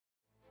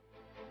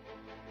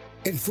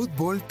El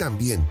fútbol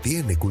también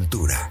tiene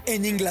cultura.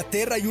 En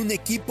Inglaterra hay un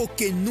equipo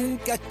que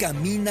nunca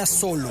camina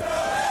solo.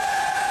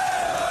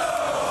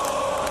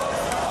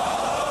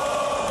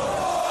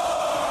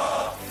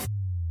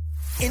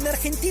 En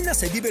Argentina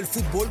se vive el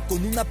fútbol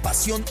con una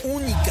pasión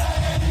única.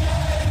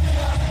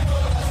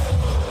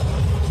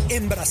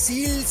 En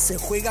Brasil se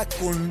juega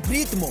con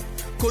ritmo,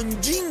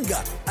 con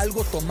ginga,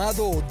 algo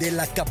tomado de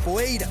la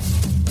capoeira.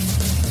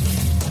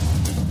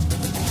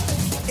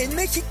 En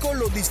México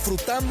lo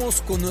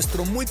disfrutamos con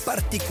nuestro muy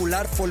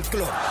particular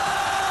folclore.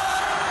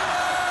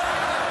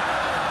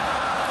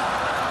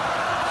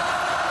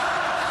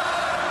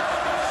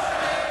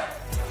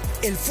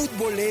 El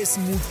fútbol es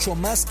mucho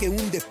más que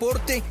un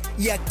deporte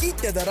y aquí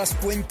te darás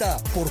cuenta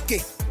por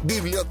qué.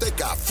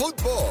 Biblioteca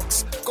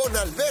Footbox con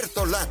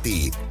Alberto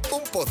Lati,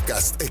 un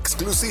podcast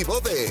exclusivo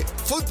de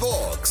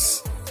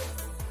Footbox.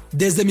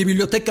 Desde mi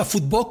biblioteca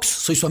Footbox,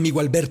 soy su amigo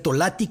Alberto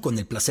Lati, con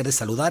el placer de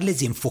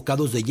saludarles y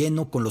enfocados de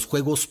lleno con los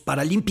Juegos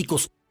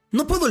Paralímpicos.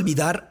 No puedo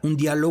olvidar un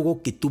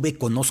diálogo que tuve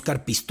con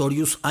Óscar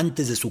Pistorius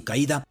antes de su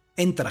caída,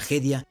 en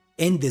tragedia,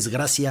 en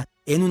desgracia,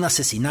 en un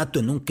asesinato,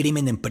 en un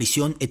crimen, en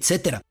prisión,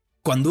 etc.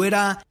 Cuando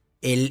era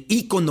el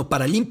ícono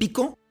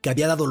paralímpico que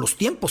había dado los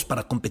tiempos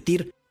para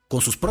competir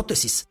con sus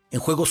prótesis en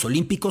Juegos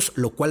Olímpicos,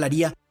 lo cual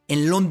haría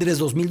en Londres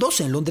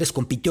 2012. En Londres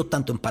compitió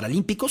tanto en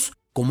Paralímpicos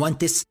como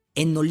antes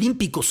en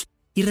Olímpicos.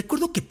 Y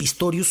recuerdo que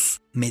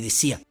Pistorius me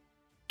decía,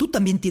 ¿tú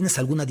también tienes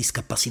alguna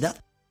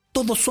discapacidad?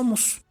 Todos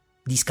somos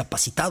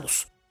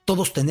discapacitados,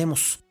 todos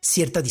tenemos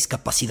cierta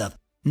discapacidad.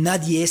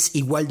 Nadie es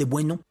igual de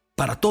bueno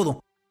para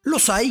todo.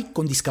 Los hay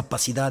con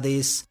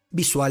discapacidades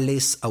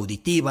visuales,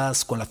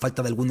 auditivas, con la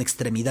falta de alguna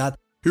extremidad.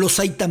 Los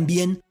hay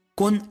también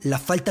con la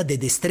falta de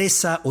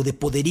destreza o de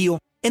poderío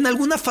en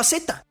alguna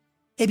faceta.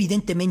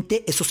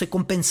 Evidentemente, eso se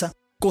compensa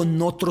con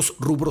otros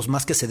rubros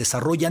más que se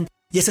desarrollan,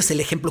 y ese es el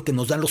ejemplo que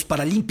nos dan los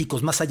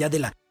Paralímpicos, más allá de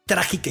la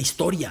trágica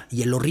historia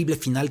y el horrible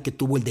final que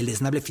tuvo, el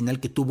deleznable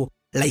final que tuvo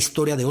la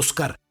historia de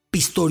Óscar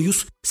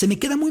Pistorius. Se me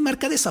queda muy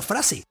marcada esa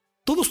frase.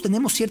 Todos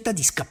tenemos cierta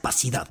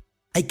discapacidad.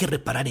 Hay que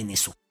reparar en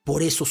eso.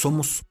 Por eso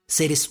somos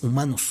seres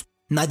humanos.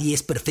 Nadie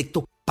es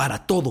perfecto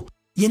para todo.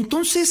 Y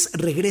entonces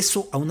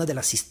regreso a una de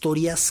las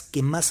historias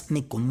que más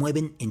me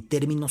conmueven en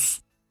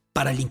términos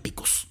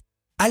paralímpicos.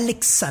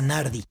 Alex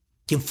Zanardi,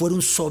 quien fuera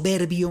un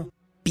soberbio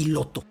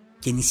piloto,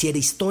 quien hiciera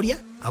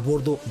historia a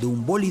bordo de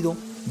un bólido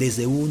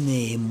desde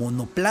un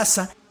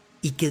monoplaza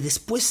y que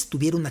después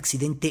tuviera un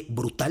accidente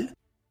brutal,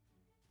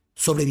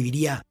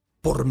 sobreviviría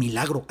por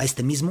milagro a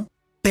este mismo,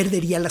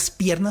 perdería las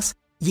piernas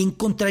y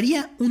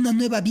encontraría una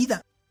nueva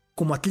vida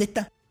como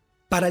atleta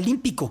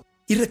paralímpico.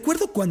 Y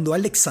recuerdo cuando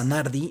Alex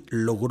Zanardi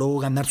logró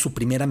ganar su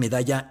primera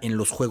medalla en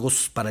los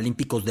Juegos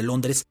Paralímpicos de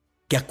Londres,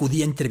 que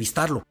acudí a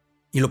entrevistarlo,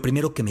 y lo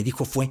primero que me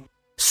dijo fue: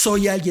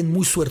 soy alguien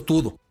muy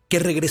suertudo, que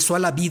regresó a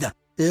la vida.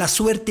 La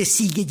suerte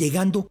sigue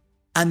llegando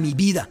a mi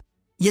vida.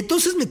 Y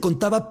entonces me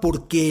contaba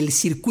porque el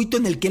circuito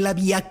en el que él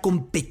había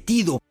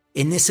competido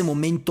en ese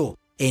momento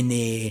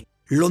en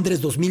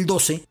Londres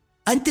 2012,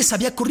 antes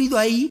había corrido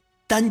ahí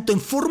tanto en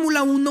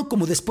Fórmula 1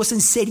 como después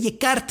en Serie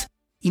Kart.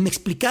 Y me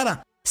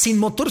explicaba, sin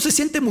motor se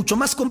siente mucho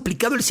más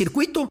complicado el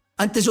circuito.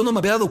 Antes yo no me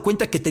había dado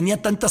cuenta que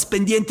tenía tantas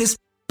pendientes,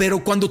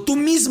 pero cuando tú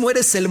mismo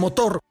eres el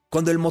motor,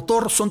 cuando el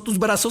motor son tus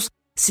brazos,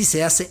 sí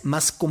se hace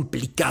más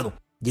complicado.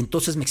 Y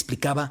entonces me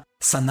explicaba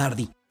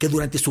Zanardi que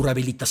durante su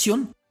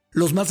rehabilitación,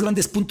 los más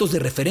grandes puntos de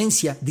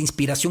referencia, de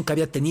inspiración que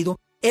había tenido,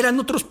 eran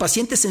otros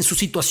pacientes en su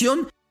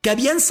situación que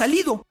habían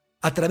salido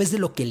a través de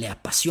lo que le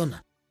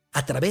apasiona,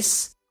 a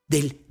través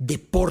del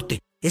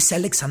deporte. Ese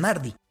Alex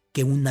Zanardi,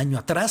 que un año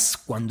atrás,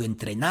 cuando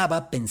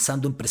entrenaba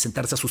pensando en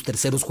presentarse a sus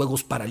terceros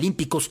Juegos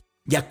Paralímpicos,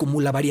 ya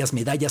acumula varias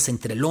medallas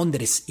entre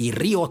Londres y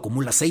Río,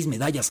 acumula 6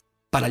 medallas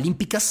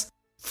paralímpicas,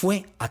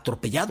 fue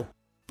atropellado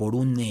por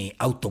un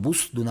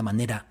autobús de una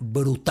manera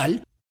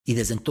brutal y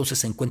desde entonces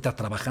se encuentra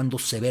trabajando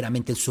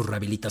severamente en su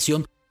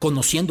rehabilitación,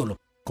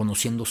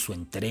 conociendo su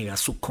entrega,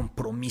 su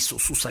compromiso,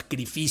 su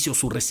sacrificio,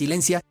 su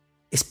resiliencia.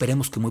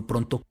 Esperemos que muy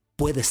pronto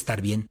pueda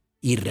estar bien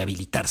y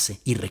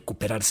rehabilitarse y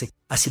recuperarse.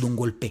 Ha sido un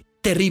golpe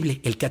terrible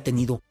el que ha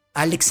tenido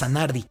Alex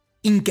Zanardi.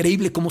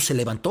 Increíble cómo se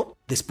levantó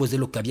después de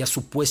lo que había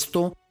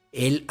supuesto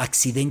el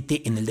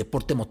accidente en el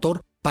deporte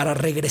motor, para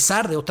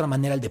regresar de otra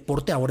manera al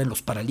deporte, ahora en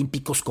los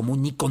Paralímpicos como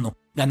un ícono,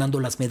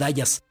 ganando las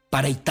medallas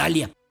para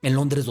Italia en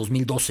Londres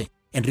 2012,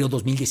 en Río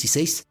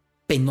 2016.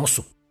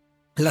 Penoso,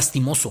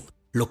 lastimoso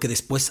lo que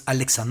después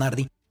Alex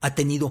Zanardi ha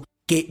tenido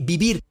que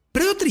vivir.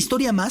 Pero hay otra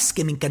historia más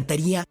que me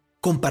encantaría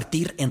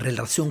compartir en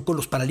relación con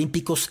los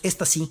Paralímpicos,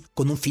 esta sí,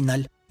 con un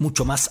final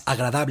mucho más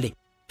agradable.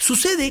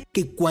 Sucede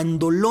que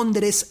cuando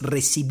Londres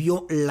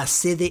recibió la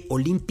sede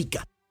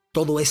olímpica,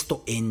 todo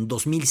esto en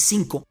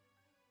 2005,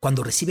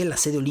 cuando recibe la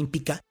sede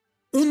olímpica,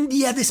 un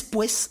día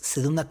después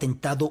se da un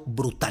atentado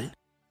brutal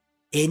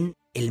en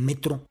el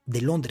metro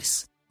de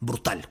Londres.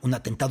 Brutal, un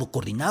atentado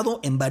coordinado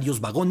en varios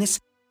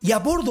vagones, y a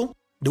bordo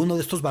de uno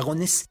de estos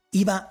vagones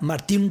iba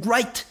Martine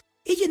Wright.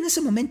 Ella en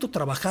ese momento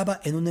trabajaba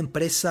en una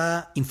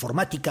empresa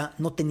informática,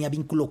 no tenía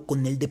vínculo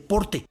con el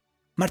deporte.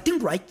 Martine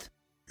Wright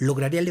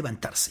lograría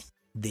levantarse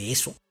de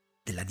eso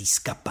de la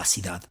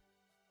discapacidad,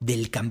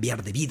 del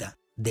cambiar de vida,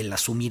 del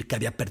asumir que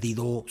había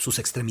perdido sus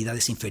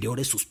extremidades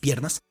inferiores, sus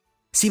piernas,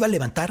 se iba a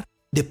levantar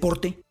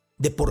deporte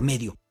de por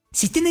medio.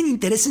 Si tienen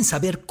interés en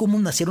saber cómo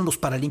nacieron los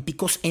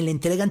Paralímpicos, en la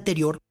entrega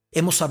anterior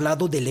hemos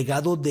hablado del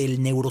legado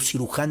del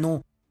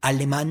neurocirujano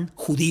alemán,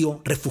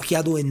 judío,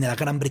 refugiado en la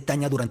Gran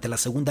Bretaña durante la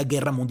Segunda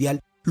Guerra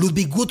Mundial,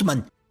 Ludwig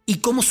Guttmann, y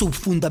cómo su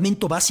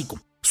fundamento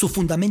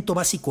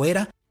básico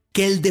era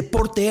que el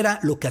deporte era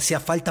lo que hacía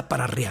falta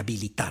para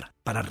rehabilitar,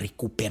 para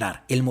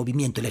recuperar el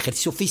movimiento, el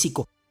ejercicio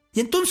físico. Y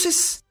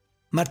entonces,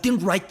 Martine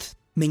Wright,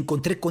 me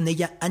encontré con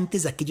ella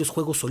antes de aquellos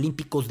Juegos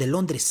Olímpicos de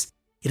Londres.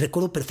 Y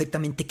recuerdo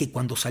perfectamente que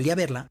cuando salí a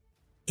verla,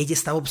 ella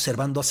estaba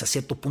observando hacia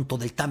cierto punto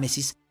del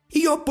Támesis.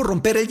 Y yo, por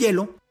romper el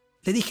hielo,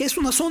 le dije, es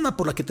una zona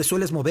por la que te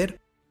sueles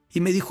mover. Y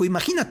me dijo,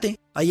 imagínate,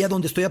 allá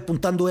donde estoy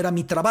apuntando era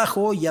mi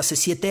trabajo y hace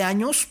 7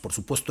 años, por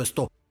supuesto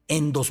esto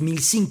en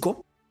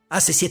 2005,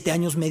 hace 7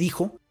 años me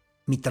dijo,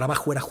 mi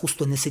trabajo era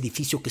justo en ese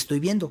edificio que estoy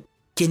viendo.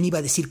 ¿Quién iba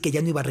a decir que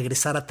ya no iba a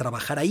regresar a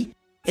trabajar ahí?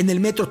 En el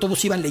metro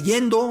todos iban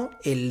leyendo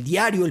el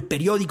diario, el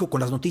periódico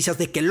con las noticias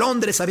de que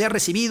Londres había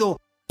recibido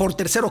por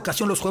tercera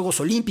ocasión los Juegos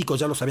Olímpicos,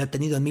 ya los había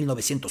tenido en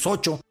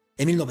 1908,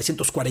 en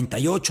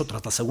 1948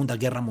 tras la Segunda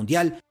Guerra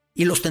Mundial,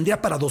 y los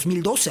tendría para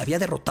 2012, había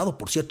derrotado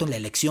por cierto en la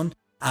elección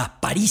a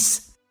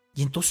París.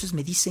 Y entonces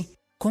me dice,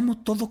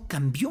 ¿cómo todo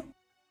cambió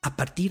a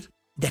partir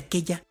de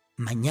aquella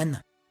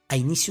mañana, a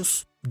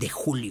inicios de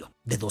julio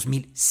de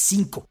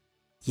 2005?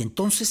 Y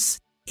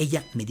entonces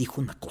ella me dijo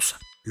una cosa,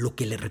 lo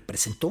que le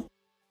representó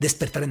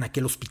despertar en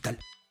aquel hospital,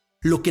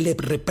 lo que le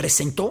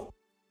representó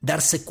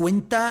darse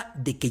cuenta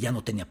de que ya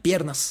no tenía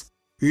piernas,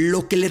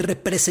 lo que le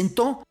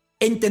representó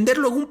entender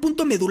luego un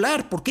punto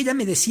medular, porque ella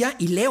me decía,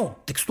 y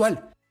leo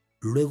textual,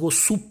 luego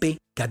supe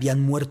que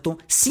habían muerto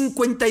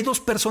 52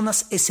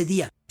 personas ese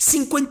día,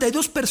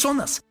 52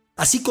 personas.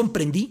 Así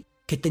comprendí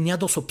que tenía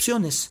 2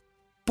 opciones.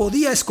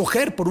 Podía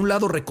escoger, por un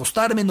lado,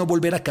 recostarme, no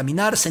volver a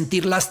caminar,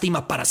 sentir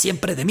lástima para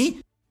siempre de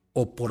mí,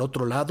 o por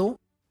otro lado,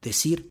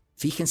 decir,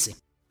 fíjense,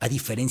 a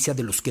diferencia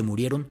de los que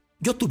murieron,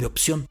 yo tuve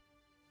opción,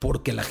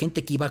 porque la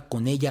gente que iba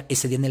con ella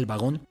ese día en el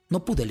vagón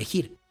no pude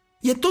elegir.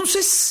 Y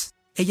entonces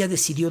ella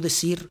decidió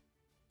decir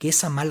que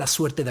esa mala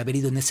suerte de haber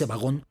ido en ese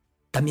vagón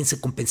también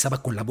se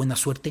compensaba con la buena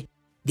suerte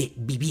de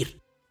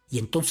vivir. Y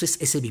entonces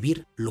ese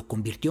vivir lo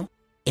convirtió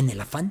en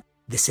el afán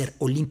de ser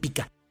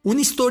olímpica.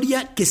 Una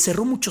historia que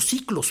cerró muchos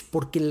ciclos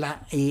porque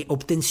la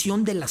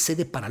obtención de la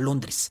sede para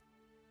Londres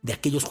de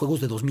aquellos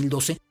Juegos de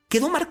 2012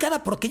 quedó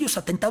marcada por aquellos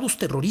atentados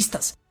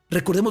terroristas.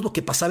 Recordemos lo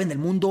que pasaba en el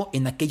mundo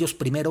en aquellos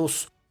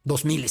primeros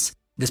 2000s,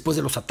 después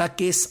de los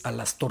ataques a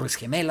las Torres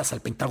Gemelas,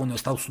 al Pentágono de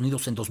Estados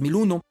Unidos en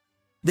 2001,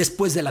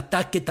 después del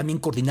ataque también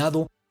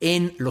coordinado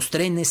en los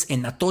trenes,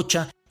 en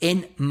Atocha,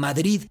 en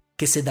Madrid,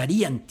 que se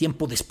darían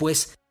tiempo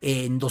después,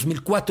 en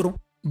 2004,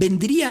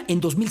 vendría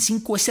en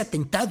 2005 ese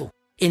atentado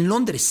en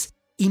Londres,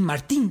 y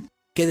Martine,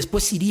 que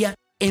después iría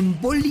en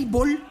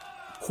voleibol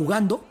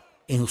jugando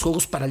en los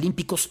Juegos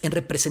Paralímpicos en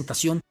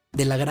representación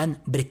de la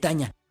Gran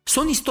Bretaña.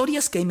 Son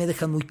historias que ahí me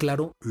dejan muy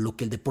claro lo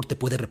que el deporte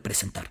puede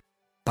representar,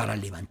 para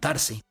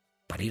levantarse,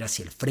 para ir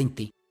hacia el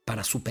frente,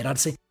 para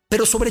superarse,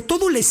 pero sobre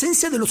todo la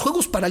esencia de los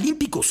Juegos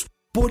Paralímpicos.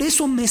 Por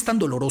eso me es tan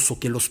doloroso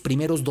que los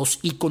primeros 2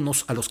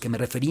 íconos a los que me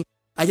referí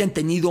hayan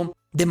tenido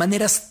de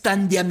maneras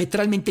tan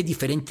diametralmente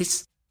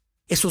diferentes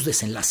esos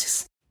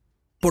desenlaces.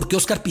 Porque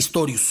Óscar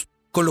Pistorius,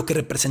 con lo que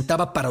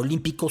representaba para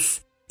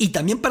Olímpicos y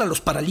también para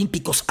los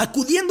Paralímpicos,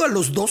 acudiendo a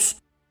los 2,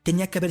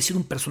 tenía que haber sido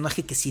un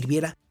personaje que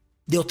sirviera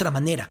de otra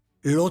manera.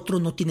 Lo otro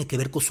no tiene que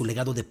ver con su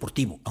legado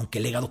deportivo, aunque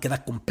el legado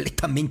queda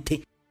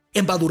completamente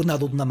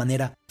embadurnado de una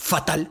manera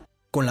fatal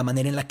con la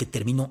manera en la que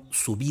terminó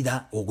su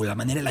vida, o la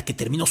manera en la que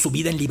terminó su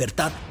vida en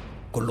libertad,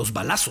 con los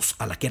balazos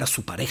a la que era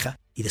su pareja,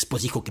 y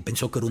después dijo que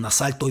pensó que era un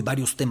asalto y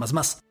varios temas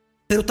más.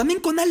 Pero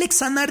también con Alex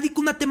Zanardi,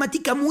 con una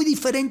temática muy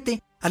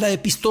diferente a la de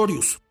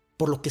Pistorius,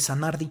 por lo que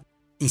Zanardi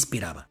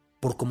inspiraba,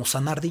 por cómo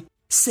Zanardi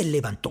se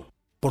levantó,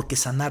 porque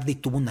Zanardi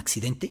tuvo un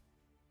accidente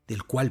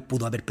del cual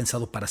pudo haber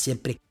pensado para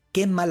siempre,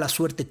 qué mala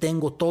suerte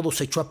tengo, todo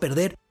se echó a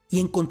perder, y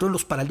encontró en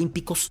los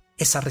Paralímpicos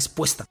esa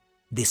respuesta.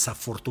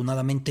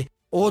 Desafortunadamente,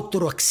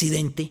 otro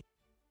accidente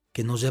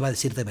que nos lleva a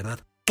decir de verdad,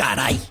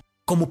 caray,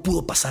 ¿cómo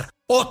pudo pasar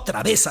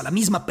otra vez a la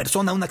misma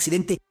persona un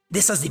accidente de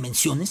esas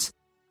dimensiones?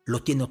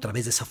 Lo tiene otra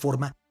vez de esa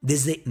forma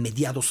desde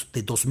mediados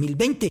de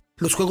 2020.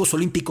 Los Juegos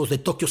Olímpicos de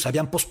Tokio se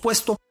habían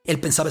pospuesto, él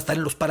pensaba estar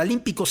en los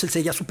Paralímpicos, él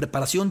seguía su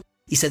preparación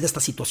y se da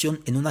esta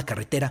situación en una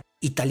carretera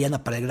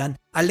italiana para el gran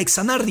Alex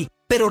Zanardi.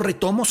 Pero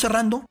retomo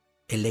cerrando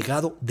el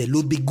legado de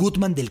Ludwig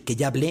Guttmann del que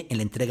ya hablé en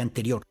la entrega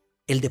anterior,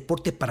 el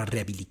deporte para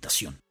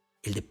rehabilitación.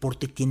 El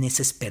deporte tiene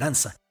esa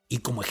esperanza. Y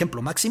como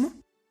ejemplo máximo,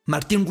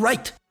 Martine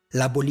Wright,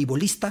 la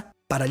voleibolista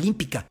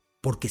paralímpica,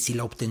 porque si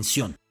la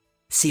obtención,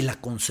 si la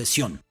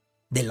concesión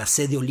de la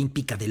sede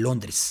olímpica de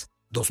Londres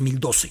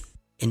 2012,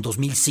 en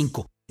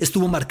 2005,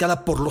 estuvo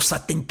marcada por los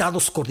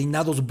atentados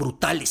coordinados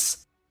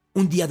brutales,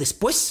 un día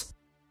después,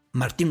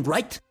 Martine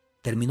Wright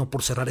terminó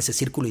por cerrar ese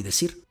círculo y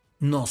decir,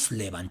 nos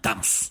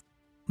levantamos,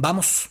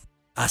 vamos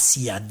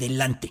hacia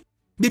adelante.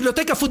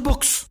 Biblioteca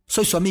Footbox,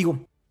 soy su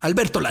amigo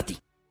Alberto Lati.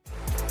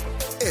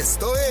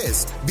 Esto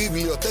es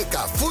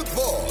Biblioteca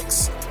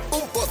Footbox,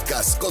 un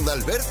podcast con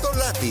Alberto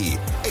Lati,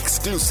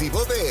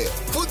 exclusivo de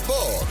Footbox.